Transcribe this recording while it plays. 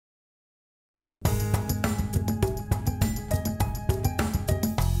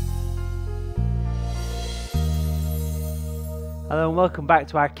Hello and welcome back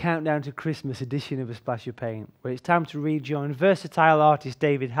to our Countdown to Christmas edition of A Splash of Paint, where it's time to rejoin versatile artist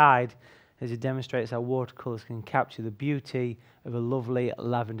David Hyde as he demonstrates how watercolours can capture the beauty of a lovely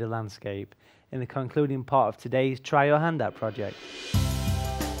lavender landscape in the concluding part of today's Try Your Hand At project.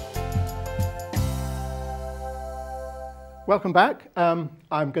 Welcome back. I'm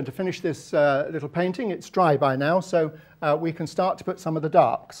going to finish this little painting. It's dry by now, so we can start to put some of the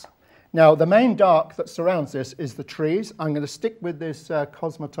darks. Now, the main dark that surrounds this is the trees. I'm going to stick with this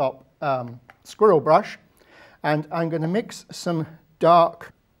Cosmotop squirrel brush, and I'm going to mix some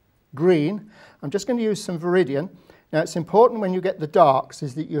dark green. I'm just going to use some Viridian. Now, it's important when you get the darks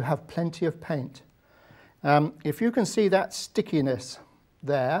is that you have plenty of paint. If you can see that stickiness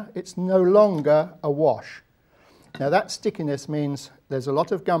there, it's no longer a wash. Now, that stickiness means there's a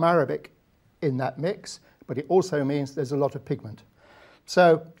lot of gum arabic in that mix, but it also means there's a lot of pigment.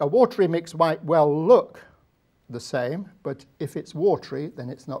 So a watery mix might well look the same, but if it's watery, then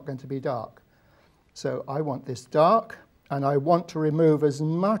it's not going to be dark. So I want this dark, and I want to remove as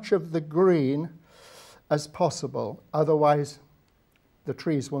much of the green as possible. Otherwise, the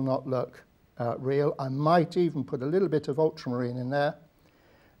trees will not look real. I might even put a little bit of ultramarine in there,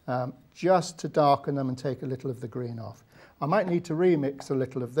 just to darken them and take a little of the green off. I might need to remix a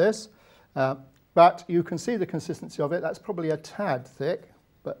little of this. But you can see the consistency of it. That's probably a tad thick,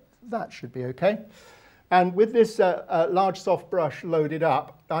 but that should be okay. And with this large soft brush loaded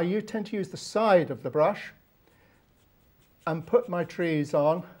up, I tend to use the side of the brush and put my trees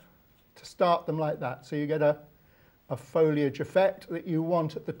on to start them like that. So you get a foliage effect that you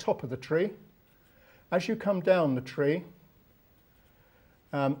want at the top of the tree. As you come down the tree,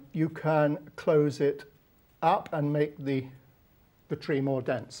 you can close it up and make the tree more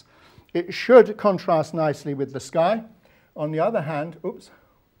dense. It should contrast nicely with the sky. On the other hand,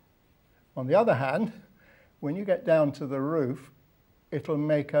 when you get down to the roof, it'll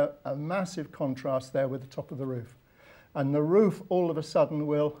make a massive contrast there with the top of the roof. And the roof all of a sudden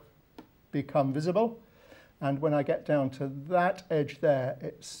will become visible. And when I get down to that edge there,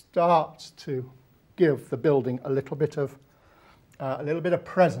 it starts to give the building a little bit of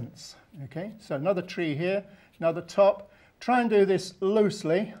presence. Okay, so another tree here, another top. Try and do this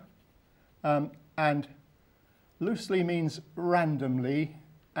loosely. And loosely means randomly,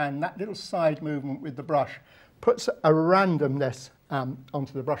 and that little side movement with the brush puts a randomness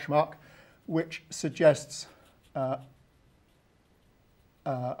onto the brush mark, which suggests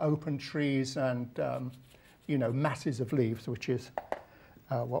open trees and you know, masses of leaves, which is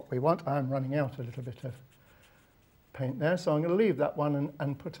what we want. I'm running out a little bit of paint there, so I'm going to leave that one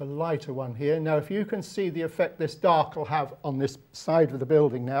and put a lighter one here. Now, if you can see the effect this dark will have on this side of the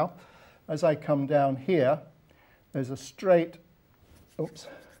building now, as I come down here, there's a straight, oops,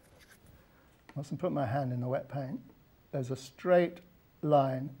 I mustn't put my hand in the wet paint. There's a straight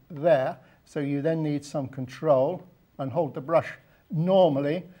line there, so you then need some control and hold the brush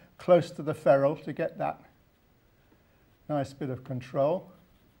normally close to the ferrule to get that nice bit of control.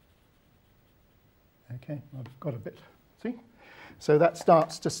 Okay, I've got a bit, see? So that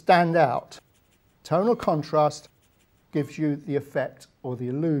starts to stand out. Tonal contrast gives you the effect or the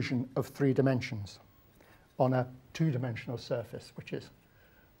illusion of 3 dimensions on a 2-dimensional surface, which is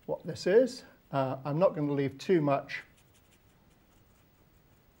what this is. I'm not going to leave too much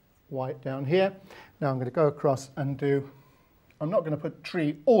white down here. Now I'm going to go across and I'm not going to put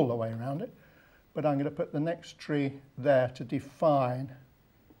tree all the way around it, but I'm going to put the next tree there to define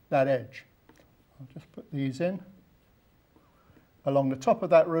that edge. I'll just put these in along the top of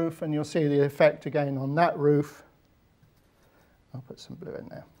that roof, and you'll see the effect again on that roof. I'll put some blue in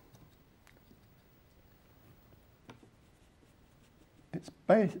there.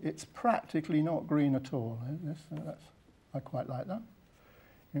 It's practically not green at all. I quite like that.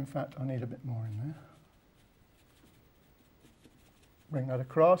 In fact, I need a bit more in there. Bring that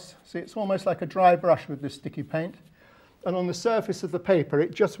across. See, it's almost like a dry brush with this sticky paint. And on the surface of the paper,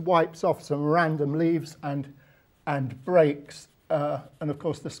 it just wipes off some random leaves and breaks. And of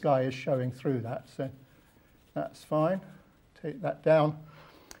course, the sky is showing through that, so that's fine. Take that down,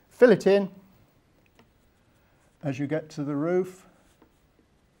 fill it in as you get to the roof.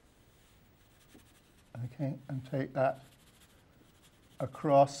 Okay, and take that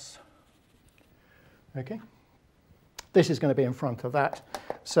across. Okay, this is going to be in front of that.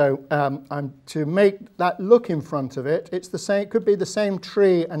 So to make that look in front of it, it's the same. It could be the same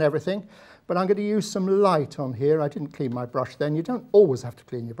tree and everything, but I'm going to use some light on here. I didn't clean my brush then. You don't always have to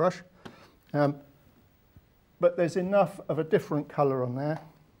clean your brush. But there's enough of a different colour on there,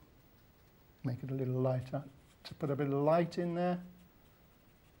 make it a little lighter, to put a bit of light in there.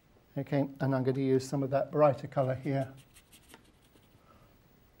 Okay, and I'm going to use some of that brighter colour here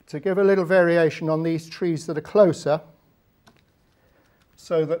to give a little variation on these trees that are closer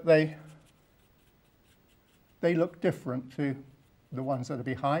so that they look different to the ones that are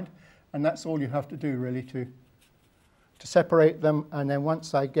behind. And that's all you have to do really to separate them. And then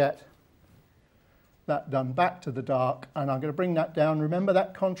once I get that done, back to the dark, and I'm going to bring that down. Remember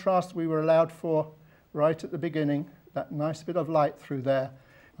that contrast we were allowed for right at the beginning, that nice bit of light through there.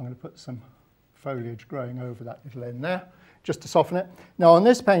 I'm going to put some foliage growing over that little end there, just to soften it. Now on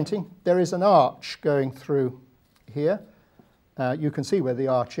this painting, there is an arch going through here. You can see where the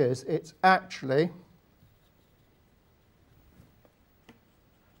arch is. It's actually,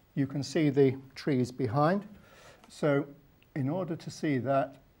 you can see the trees behind. So in order to see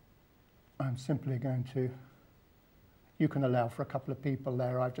that, I'm simply going to, you can allow for a couple of people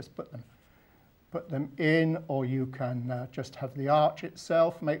there. I've just put them in, or you can just have the arch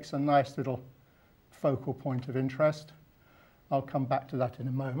itself, makes a nice little focal point of interest. I'll come back to that in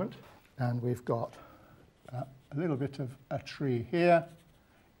a moment. And we've got a little bit of a tree here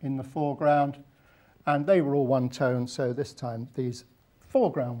in the foreground, and they were all one tone, so this time these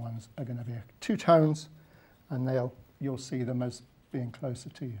foreground ones are going to be two tones, and you'll see them as being closer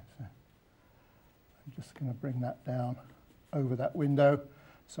to you. So I'm just going to bring that down over that window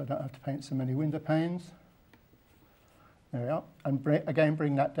so I don't have to paint so many window panes. There we are. And again,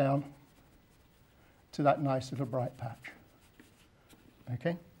 bring that down to that nice little bright patch.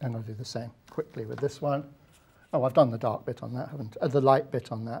 Okay, and I'll do the same quickly with this one. Oh, I've done the dark bit on that, haven't I? The light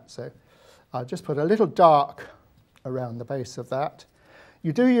bit on that. So I'll just put a little dark around the base of that.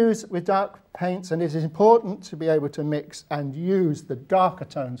 You do use with dark paints, and it is important to be able to mix and use the darker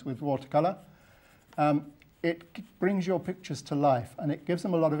tones with watercolour. It brings your pictures to life and it gives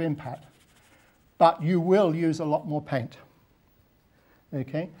them a lot of impact, but you will use a lot more paint.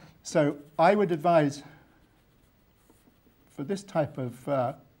 Okay, so I would advise for this type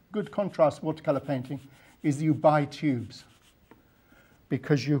of good contrast watercolour painting is you buy tubes,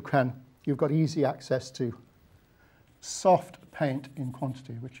 because you've got easy access to soft paint in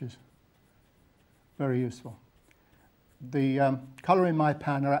quantity, which is very useful. The colour in my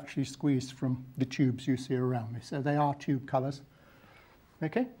pan are actually squeezed from the tubes you see around me, so they are tube colours.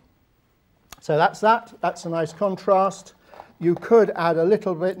 Okay, so that's that. That's a nice contrast. You could add a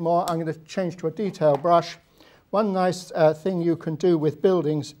little bit more. I'm going to change to a detail brush. One nice thing you can do with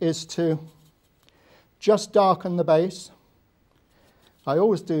buildings is to just darken the base. I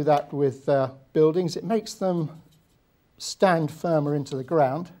always do that with buildings. It makes them stand firmer into the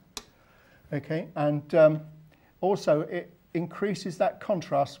ground. Okay, and also it increases that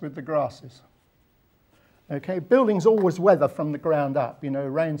contrast with the grasses. Okay, buildings always weather from the ground up. You know,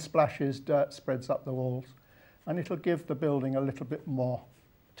 rain splashes, dirt spreads up the walls, and it'll give the building a little bit more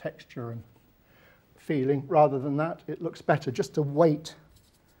texture and feeling. Rather than that, it looks better just to weight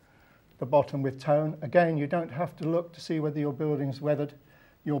the bottom with tone. Again, you don't have to look to see whether your building's weathered.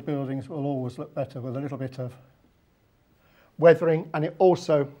 Your buildings will always look better with a little bit of weathering, and it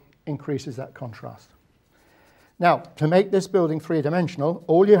also increases that contrast. Now, to make this building three-dimensional,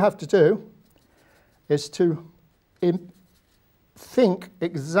 all you have to do is to think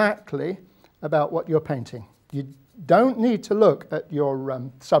exactly about what you're painting. You don't need to look at your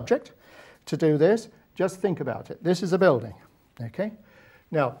subject to do this. Just think about it. This is a building, okay?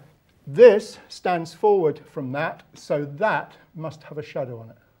 Now, this stands forward from that, so that must have a shadow on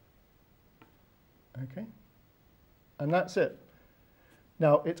it, okay? And that's it.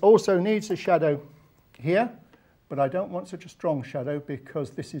 Now, it also needs a shadow here, but I don't want such a strong shadow because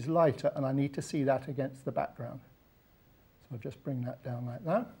this is lighter and I need to see that against the background. So I'll just bring that down like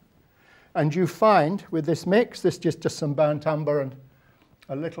that. And you find with this mix, this is just some burnt umber and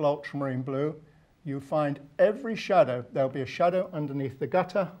a little ultramarine blue, you find every shadow. There'll be a shadow underneath the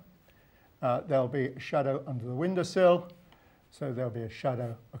gutter, there'll be a shadow under the windowsill, so there'll be a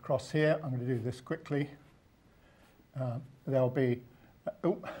shadow across here. I'm going to do this quickly. There'll be,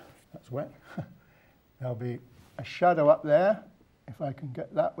 oh, that's wet. There'll be a shadow up there, if I can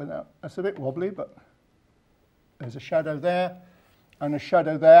get that without, that's a bit wobbly, but there's a shadow there and a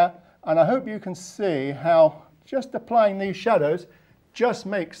shadow there. And I hope you can see how just applying these shadows just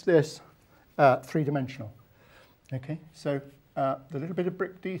makes this three-dimensional. Okay, so the little bit of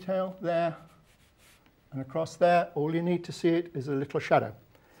brick detail there and across there, all you need to see it is a little shadow.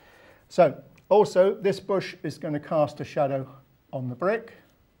 So also this bush is going to cast a shadow on the brick.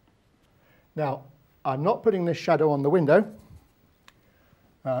 Now, I'm not putting this shadow on the window,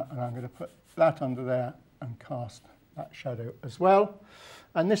 and I'm going to put that under there and cast that shadow as well.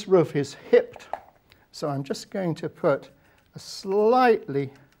 And this roof is hipped, so I'm just going to put a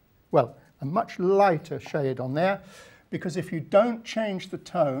slightly, well, a much lighter shade on there. because if you don't change the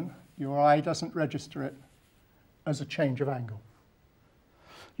tone, your eye doesn't register it as a change of angle.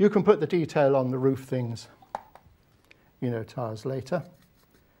 You can put the detail on the roof things, you know, tires later.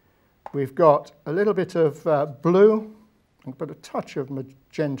 We've got a little bit of blue, and put a touch of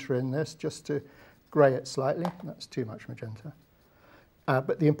magenta in this just to grey it slightly. That's too much magenta.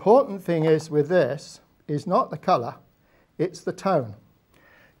 But the important thing is with this is not the colour, it's the tone.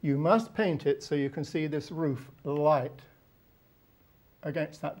 You must paint it so you can see this roof light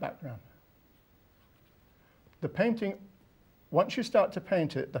against that background. The painting, once you start to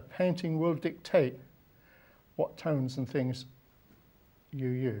paint it, the painting will dictate what tones and things you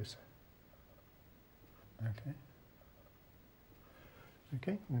use. Okay.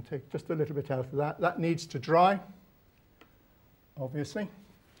 Okay, I'm going to take just a little bit out of that. That needs to dry, obviously.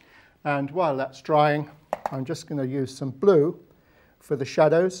 And while that's drying, I'm just going to use some blue for the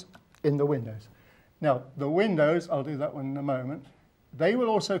shadows in the windows. Now, the windows, I'll do that one in a moment, they will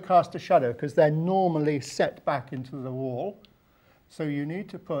also cast a shadow because they're normally set back into the wall. So you need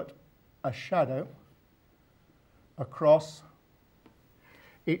to put a shadow across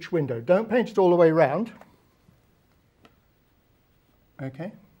each window. Don't paint it all the way round,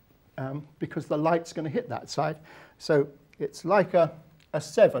 okay, because the light's going to hit that side. So it's like a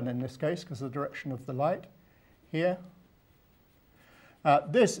 7 in this case because of the direction of the light here.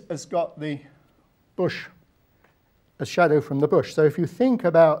 This has got the bush, a shadow from the bush. So if you think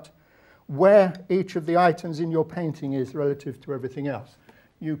about where each of the items in your painting is relative to everything else,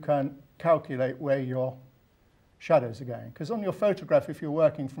 you can calculate where your shadows are going. Because on your photograph, if you're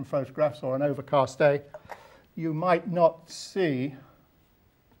working from photographs or an overcast day, you might not see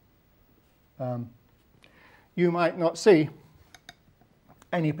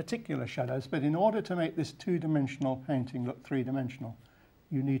any particular shadows, but in order to make this two-dimensional painting look three-dimensional,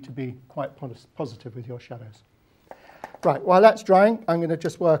 you need to be quite positive with your shadows. Right, while that's drying, I'm going to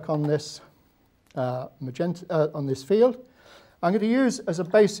just work on this magenta, on this field. I'm going to use as a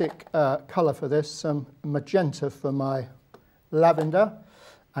basic colour for this some magenta for my lavender,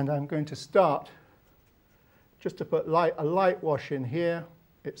 and I'm going to start just to put a light wash in here.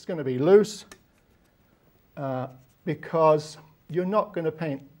 It's going to be loose because you're not going to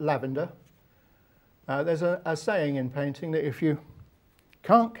paint lavender. There's a saying in painting that if you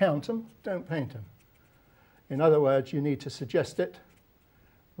can't count them, don't paint them. In other words, you need to suggest it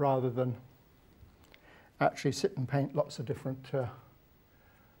rather than actually sit and paint lots of different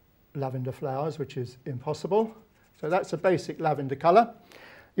lavender flowers, which is impossible. So that's a basic lavender colour.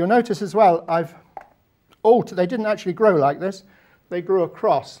 You'll notice as well, they didn't actually grow like this. They grew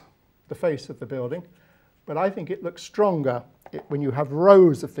across the face of the building. But I think it looks stronger when you have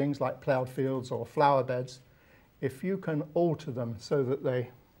rows of things like ploughed fields or flower beds, if you can alter them so that they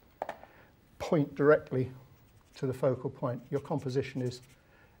point directly to the focal point, your composition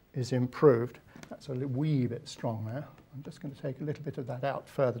is improved. That's a wee bit strong there. I'm just going to take a little bit of that out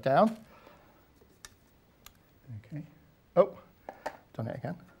further down. Okay. Oh, done it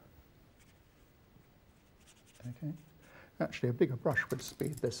again. Okay. Actually, a bigger brush would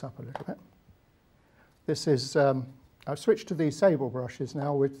speed this up a little bit. This is, I've switched to these sable brushes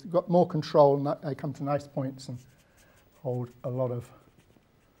now. We've got more control and they come to nice points and hold a lot of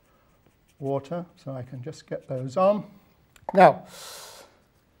water, so I can just get those on. Now,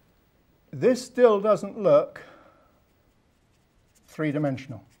 this still doesn't look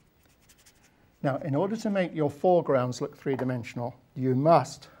three-dimensional. Now, in order to make your foregrounds look three-dimensional, you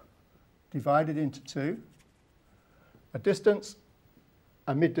must divide it into two, a distance,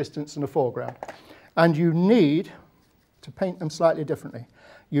 a mid-distance, and a foreground. And you need to paint them slightly differently.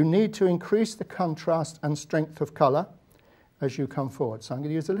 You need to increase the contrast and strength of colour as you come forward. So I'm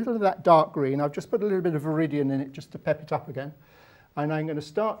going to use a little of that dark green. I've just put a little bit of viridian in it just to pep it up again. And I'm going to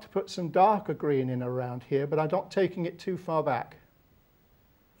start to put some darker green in around here, but I'm not taking it too far back.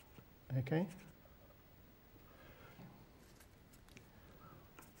 Okay.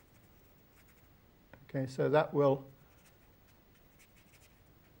 Okay, so that will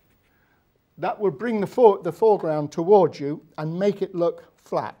bring the foreground towards you and make it look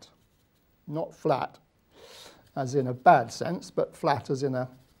flat. Not flat as in a bad sense, but flat as in a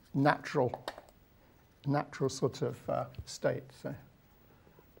natural sort of state. So,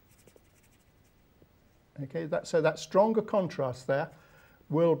 okay, so that stronger contrast there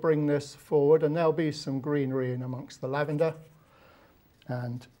will bring this forward, and there'll be some greenery in amongst the lavender.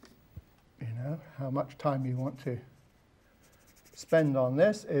 And you know, how much time you want to spend on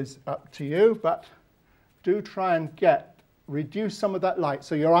this is up to you, but do try and reduce some of that light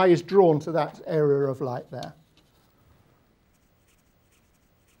so your eye is drawn to that area of light there.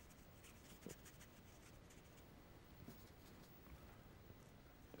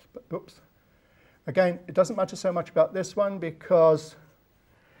 Oops. Again, it doesn't matter so much about this one because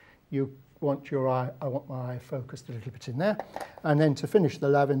you want your eye, I want my eye focused a little bit in there. And then to finish the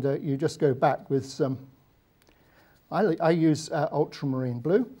lavender, you just go back with some, I use ultramarine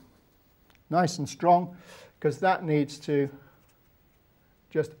blue, nice and strong, because that needs to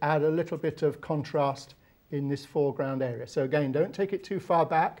just add a little bit of contrast in this foreground area. So again, don't take it too far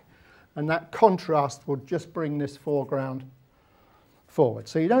back, and that contrast will just bring this foreground forward.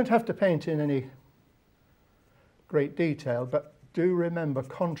 So you don't have to paint in any great detail, but do remember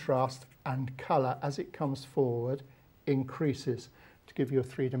contrast and colour as it comes forward increases to give you a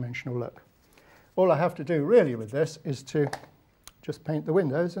three-dimensional look. All I have to do really with this is to just paint the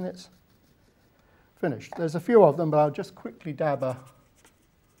windows and it's finished. There's a few of them, but I'll just quickly dab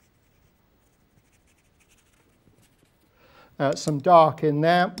some dark in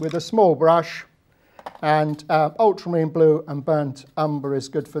there with a small brush, and ultramarine blue and burnt umber is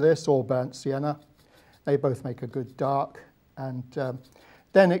good for this, or burnt sienna. They both make a good dark, and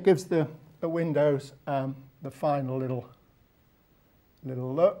then it gives the windows the final little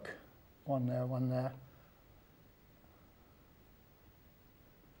look. One there, one there.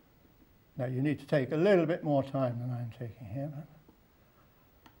 Now you need to take a little bit more time than I'm taking here.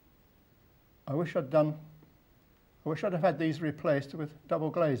 I wish I'd have had these replaced with double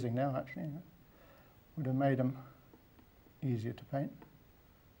glazing now, actually. Would have made them easier to paint.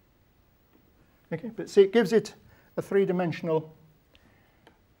 Okay, but see, it gives it a three-dimensional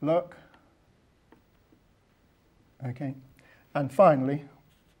look. Okay, and finally,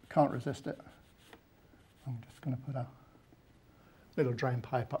 can't resist it. I'm just going to put a little drain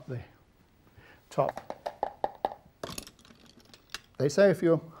pipe up the top. They say if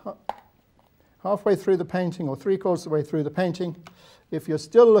you're halfway through the painting or three-quarters of the way through the painting, if you're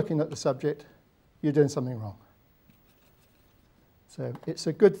still looking at the subject, you're doing something wrong. So it's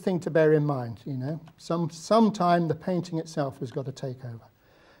a good thing to bear in mind, you know. Sometime the painting itself has got to take over.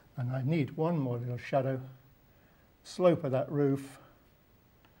 And I need one more little shadow slope of that roof.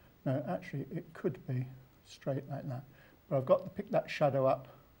 No, actually it could be straight like that, but I've got to pick that shadow up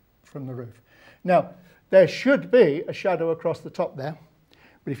from the roof. Now, there should be a shadow across the top there,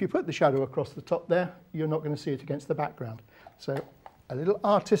 but if you put the shadow across the top there, you're not going to see it against the background. So a little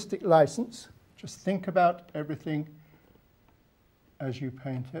artistic license, just think about everything as you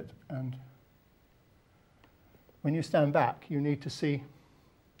paint it, and when you stand back, you need to see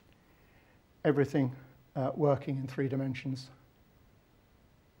everything working in 3 dimensions.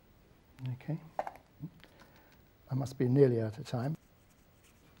 Okay, I must be nearly out of time.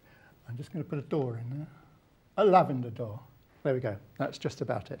 I'm just going to put a door in there, a lavender door. There we go, that's just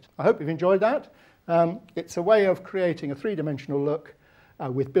about it. I hope you've enjoyed that. It's a way of creating a 3-dimensional look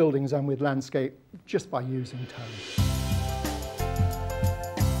with buildings and with landscape just by using tone.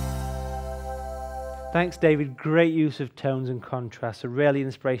 Thanks, David. Great use of tones and contrasts. A really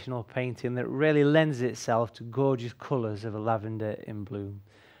inspirational painting that really lends itself to gorgeous colours of a lavender in bloom.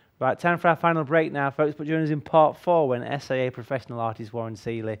 Right, time for our final break now, folks, but join us in part 4 when SIA professional artist Warren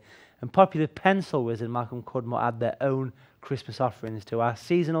Seeley and popular pencil wizard Malcolm Cudmore add their own Christmas offerings to our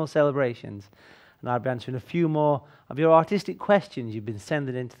seasonal celebrations. And I'll be answering a few more of your artistic questions you've been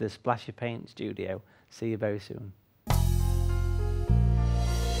sending into the Splash Your Paint studio. See you very soon.